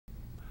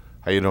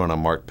How you doing? I'm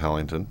Mark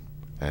Pellington,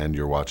 and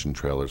you're watching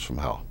Trailers from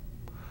Hell.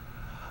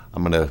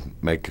 I'm going to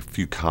make a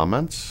few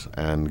comments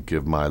and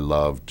give my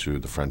love to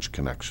The French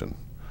Connection,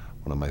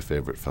 one of my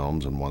favorite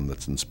films and one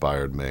that's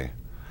inspired me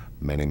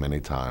many, many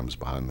times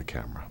behind the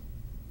camera.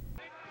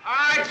 All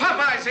right,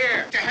 Popeye's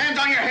here. Get your hands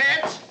on your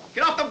heads.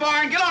 Get off the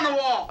bar and get on the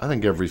wall. I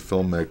think every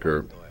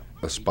filmmaker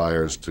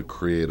aspires to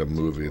create a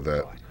movie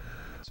that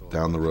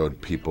down the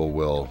road people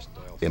will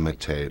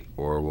imitate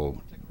or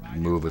will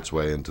move its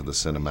way into the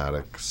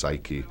cinematic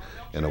psyche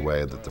in a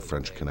way that The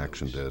French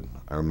Connection did.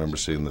 I remember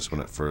seeing this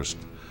when it first,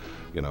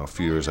 a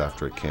few years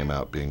after it came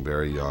out, being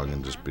very young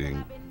and just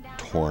being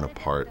torn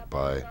apart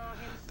by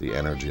the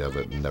energy of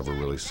it, and never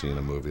really seen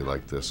a movie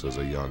like this as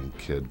a young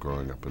kid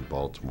growing up in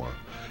Baltimore.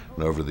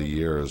 And over the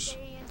years,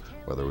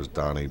 whether it was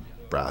Donnie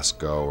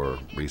Brasco or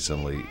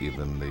recently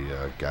even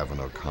the Gavin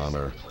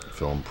O'Connor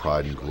film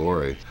Pride and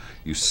Glory,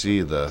 you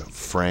see the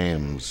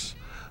frames,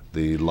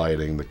 the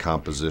lighting, the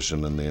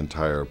composition, and the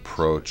entire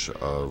approach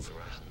of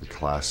the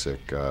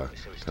classic kind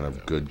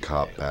of good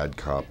cop, bad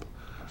cop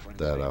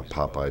that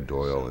Popeye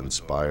Doyle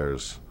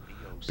inspires,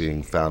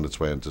 being found its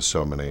way into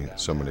so many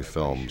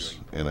films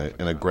in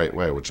a great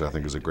way, which I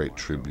think is a great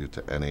tribute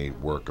to any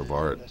work of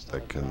art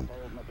that can,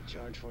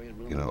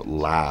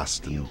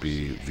 last and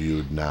be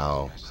viewed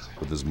now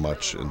with as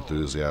much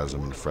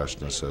enthusiasm and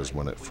freshness as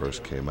when it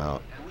first came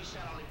out.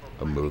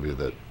 A movie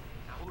that,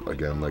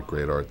 again, like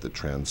great art, that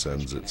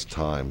transcends its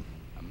time.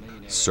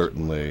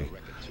 Certainly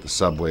the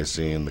subway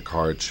scene, the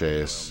car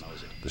chase,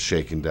 the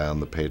shaking down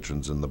the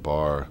patrons in the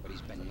bar,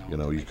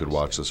 you could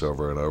watch this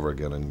over and over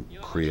again and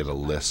create a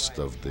list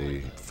of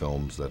the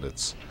films that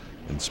it's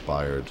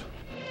inspired.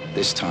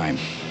 This time,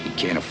 you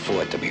can't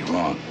afford to be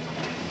wrong.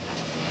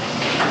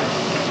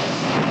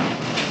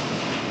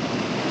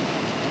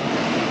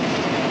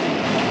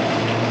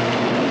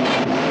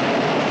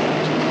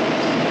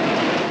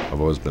 I've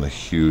always been a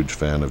huge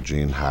fan of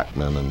Gene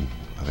Hackman, and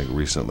I think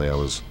recently I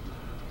was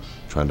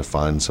trying to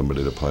find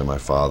somebody to play my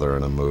father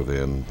in a movie,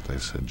 and they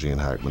said Gene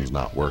Hackman's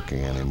not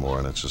working anymore,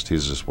 and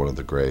he's just one of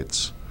the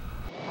greats.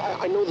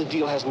 I know the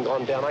deal hasn't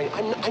gone down.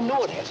 I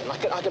know it hasn't.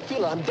 I can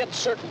feel it. I'm dead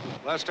certain.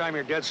 Last time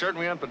you're dead certain,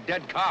 we went with a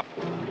dead cop.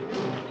 All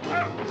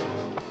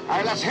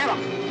right, let's hit him.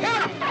 Hit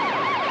him!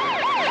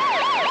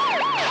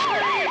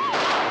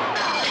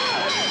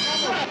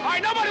 All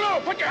right, nobody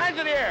move! Put your hands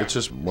in the air! It's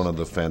just one of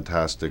the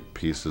fantastic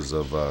pieces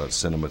of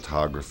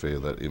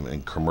cinematography that even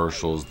in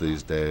commercials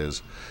these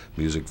days,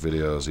 music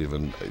videos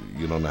even,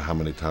 you don't know how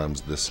many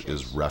times this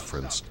is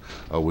referenced.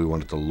 We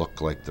want it to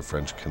look like The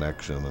French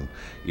Connection, and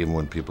even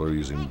when people are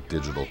using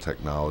digital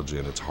technology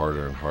and it's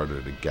harder and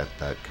harder to get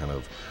that kind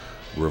of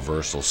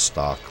reversal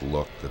stock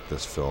look that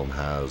this film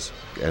has,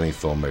 any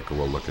filmmaker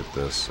will look at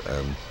this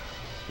and,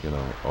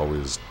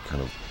 always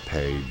kind of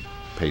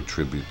pay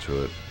tribute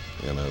to it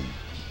in a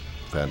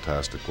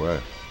fantastic way.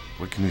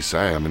 What can you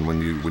say? I mean,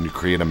 when you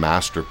create a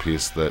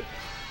masterpiece that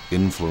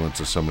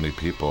influences so many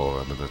people,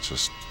 I mean, that's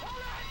just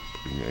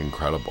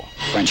incredible.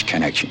 French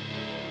Connection.